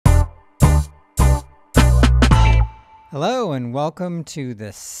Hello and welcome to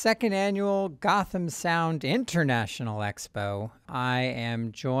the second annual Gotham Sound International Expo. I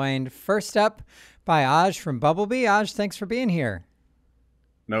am joined first up by Aj from Bubblebee. Aj, thanks for being here.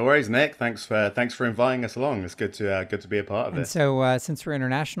 No worries, Nick. Thanks for inviting us along. It's good to be a part of And this. so, since we're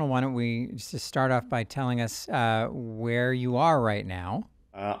international, why don't we just start off by telling us where you are right now?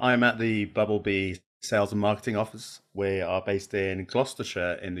 I'm at the Bubblebee Sales and Marketing Office. We are based in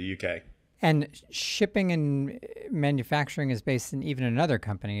Gloucestershire in the UK. And shipping and manufacturing is based in even another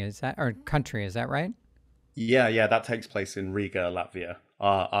company, is that or country? Is that right? Yeah, that takes place in Riga, Latvia.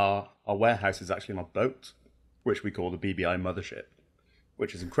 Our warehouse is actually on a boat, which we call the BBI Mothership,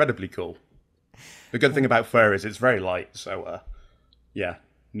 which is incredibly cool. The good thing about fur is it's very light, so yeah,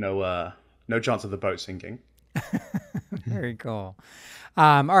 no chance of the boat sinking. Very cool.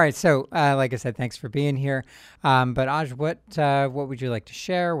 All right, so like I said, thanks for being here. But Aj, what would you like to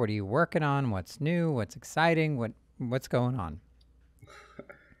share? What are you working on? What's new? What's exciting? What's going on?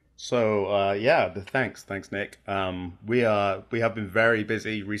 So yeah, thanks, Nick. We have been very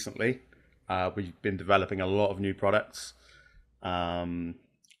busy recently. We've been developing a lot of new products. Um,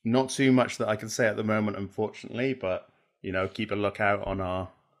 Not too much that I can say at the moment, unfortunately, but keep a lookout on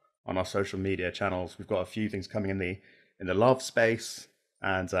our social media channels. We've got a few things coming in the love space,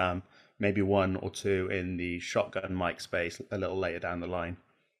 and maybe one or two in the shotgun mic space a little later down the line.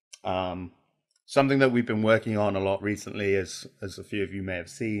 Um, Something that we've been working on a lot recently, as a few of you may have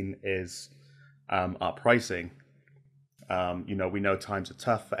seen, is our pricing. We know times are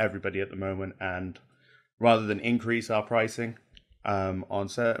tough for everybody at the moment, and rather than increase our pricing on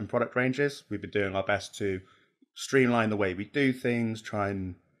certain product ranges, we've been doing our best to streamline the way we do things, try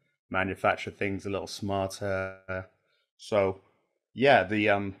and manufacture things a little smarter. So, yeah,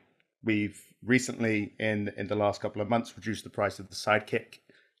 the we've recently in the last couple of months reduced the price of the Sidekick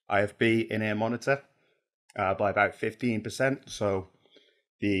IFB in-ear monitor by about 15%. So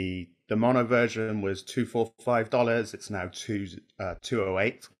the mono version was $245. It's now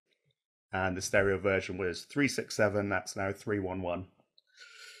 208, and the stereo version was 367. That's now 311.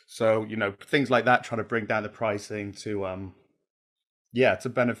 So things like that, trying to bring down the pricing to to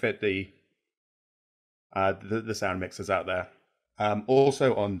benefit the sound mixers out there.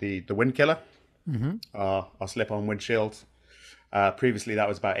 Also on the Windkiller, Hmm. our slip-on windshield. Previously, that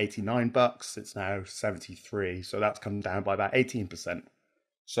was about $89. It's now 73, so that's come down by about 18%.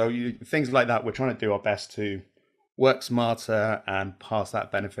 So things like that, we're trying to do our best to work smarter and pass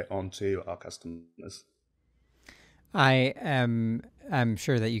that benefit on to our customers. I'm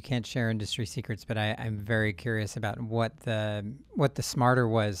sure that you can't share industry secrets, but I'm very curious about what the smarter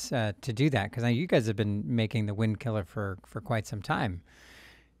was to do that because you guys have been making the wind killer for quite some time.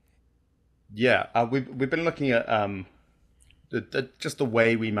 Yeah, we've been looking at just the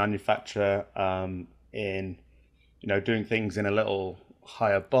way we manufacture in doing things in a little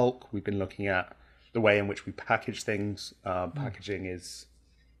higher bulk. We've been looking at the way in which we package things. Packaging is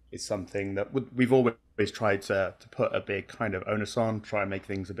something that we've always tried to put a big kind of onus on, try and make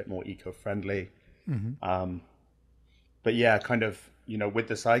things a bit more eco-friendly. Mm-hmm. Um, but yeah, kind of with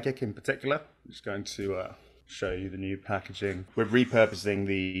the Sidekick in particular, I'm just going to show you the new packaging. We're repurposing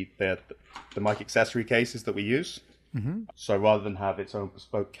the mic accessory cases that we use. Mm-hmm. So rather than have its own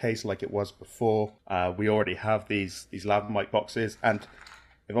bespoke case like it was before, we already have these lav mic boxes. And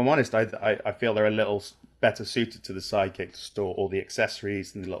if I'm honest, I feel they're a little better suited to the Sidekick to store all the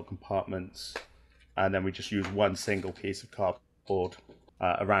accessories in the little compartments. And then we just use one single piece of cardboard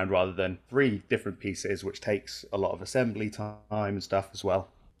around rather than three different pieces, which takes a lot of assembly time and stuff as well.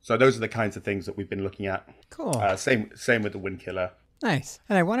 So those are the kinds of things that we've been looking at. Cool. Same with the Windkiller. Nice.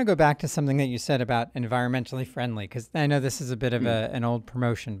 And I want to go back to something that you said about environmentally friendly, because I know this is a bit of an old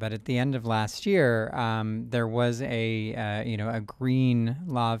promotion, but at the end of last year, there was a green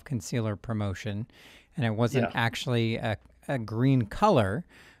lav concealer promotion, and it wasn't Yeah. actually a green color.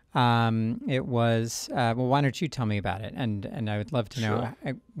 It was well. Why don't you tell me about it? And I would love to know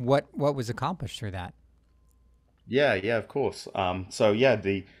Sure. what was accomplished through that. Yeah, of course. So yeah,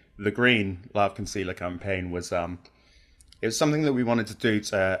 the green love concealer campaign was it was something that we wanted to do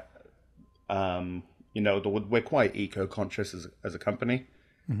to we're quite eco conscious as a company,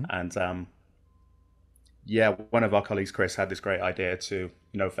 Hmm. and yeah, one of our colleagues, Chris, had this great idea to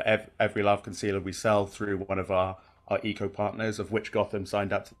for every love concealer we sell through one of our eco partners, of which Gotham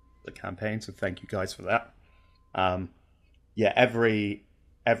signed up to the campaign. So thank you guys for that. Um, yeah, every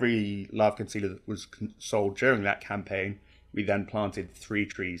love concealer that was sold during that campaign, we then planted 3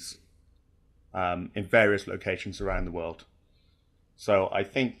 trees in various locations around the world. So I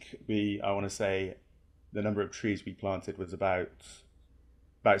think I want to say, the number of trees we planted was about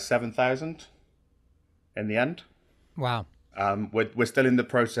 7,000 in the end. Wow. We're still in the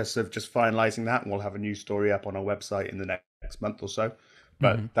process of just finalizing that, and we'll have a new story up on our website in the next month or so.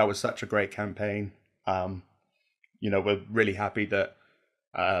 But that was such a great campaign. We're really happy that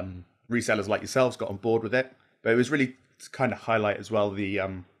resellers like yourselves got on board with it. But it was really to kind of highlight as well the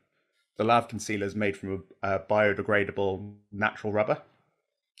lav concealer is made from a biodegradable natural rubber.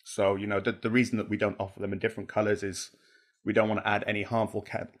 So, the reason that we don't offer them in different colors is we don't want to add any harmful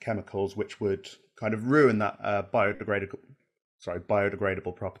chemicals which would kind of ruin that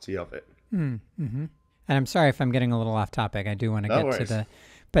biodegradable property of it. And I'm sorry if I'm getting a little off topic. I do want to No get worries. to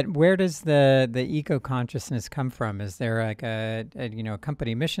but where does the eco consciousness come from? Is there like a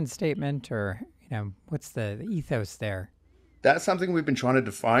company mission statement, or what's the ethos there? That's something we've been trying to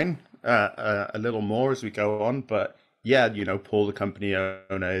define a little more as we go on. But yeah, Paul, the company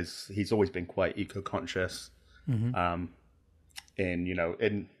owner, he's always been quite eco-conscious in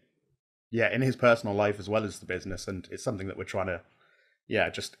his personal life as well as the business. And it's something that we're trying to,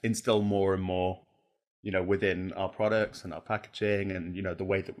 just instill more and more, within our products and our packaging and, the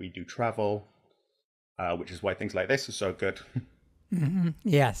way that we do travel, which is why things like this are so good.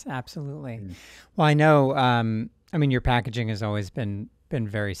 Yes, absolutely. Well, I know, your packaging has always been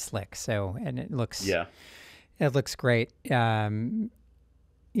very slick. So, and it looks great. It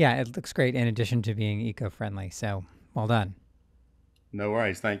looks great in addition to being eco-friendly. So well done. No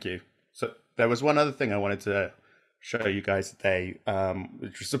worries. Thank you. So there was one other thing I wanted to show you guys today,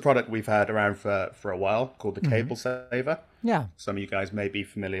 which is a product we've had around for a while called the Cable Saver. Yeah. Some of you guys may be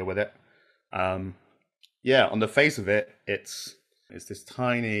familiar with it. On the face of it, it's this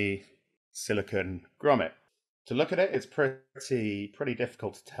tiny silicone grommet. To look at it, it's pretty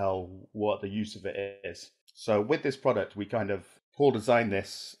difficult to tell what the use of it is. So with this product, Paul designed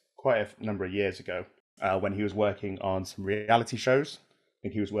this quite a number of years ago when he was working on some reality shows. I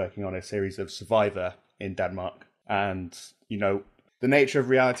think he was working on a series of Survivor in Denmark. And, the nature of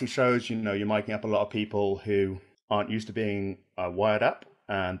reality shows, you're miking up a lot of people who aren't used to being wired up,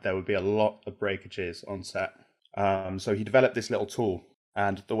 and there would be a lot of breakages on set. So he developed this little tool,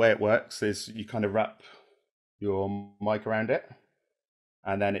 and the way it works is you kind of wrap your mic around it,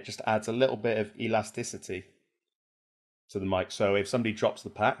 and then it just adds a little bit of elasticity to the mic. So if somebody drops the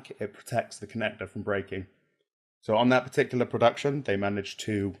pack, it protects the connector from breaking. So on that particular production, they managed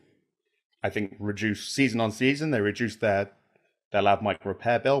to, I think, reduce season on season. They reduced their lav mic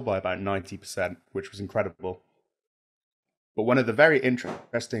repair bill by about 90%, which was incredible. But one of the very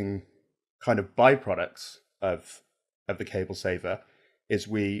interesting kind of byproducts of the Cable Saver is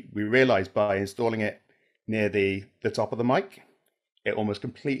we realized by installing it near the top of the mic, it almost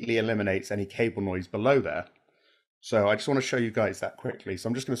completely eliminates any cable noise below there. So I just want to show you guys that quickly. So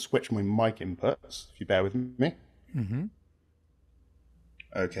I'm just going to switch my mic inputs, if you bear with me.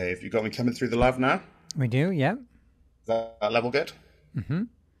 Okay, have you got me coming through the lav now? We do, yep. Is that level good?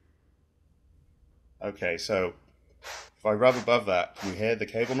 Okay, so if I rub above that, can you hear the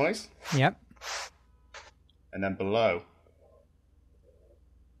cable noise? Yep. And then below,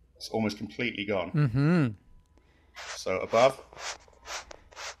 it's almost completely gone. So above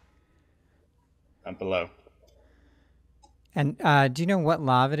and below. And do you know what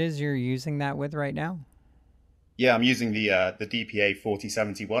lav it is you're using that with right now? Yeah, I'm using the DPA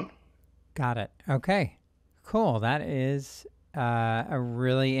 4071. Got it. Okay, cool. That is a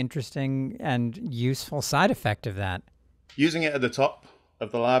really interesting and useful side effect of that. Using it at the top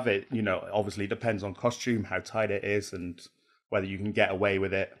of the lav, it obviously depends on costume, how tight it is, and whether you can get away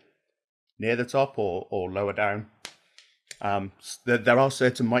with it near the top or lower down. There are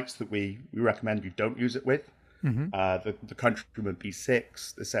certain mics that we recommend you don't use it with. The Countryman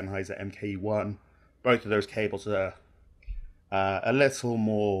B6, the Sennheiser MKE1, both of those cables are a little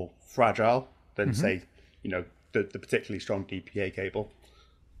more fragile than, say, the particularly strong DPA cable.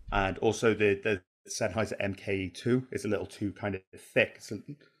 And also the Sennheiser MKE2 is a little too kind of thick. It's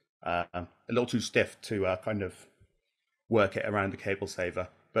a little too stiff to kind of work it around the Cable Saver.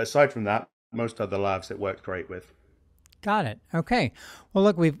 But aside from that, most other lavs it worked great with. Got it. Okay. Well,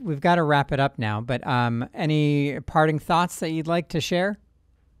 look, we've got to wrap it up now, but any parting thoughts that you'd like to share?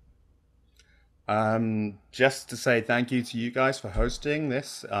 Just to say thank you to you guys for hosting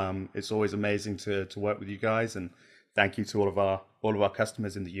this. It's always amazing to work with you guys, and thank you to all of our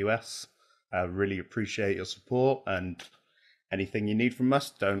customers in the US. Really appreciate your support, and anything you need from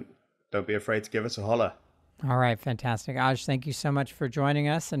us, don't be afraid to give us a holler. All right, fantastic. Aj, thank you so much for joining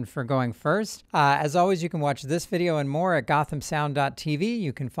us and for going first. As always, you can watch this video and more at gothamsound.tv.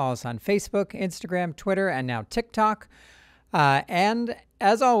 You can follow us on Facebook, Instagram, Twitter, and now TikTok. And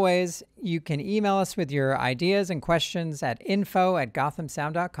as always, you can email us with your ideas and questions at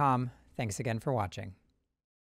info@gothamsound.com. Thanks again for watching.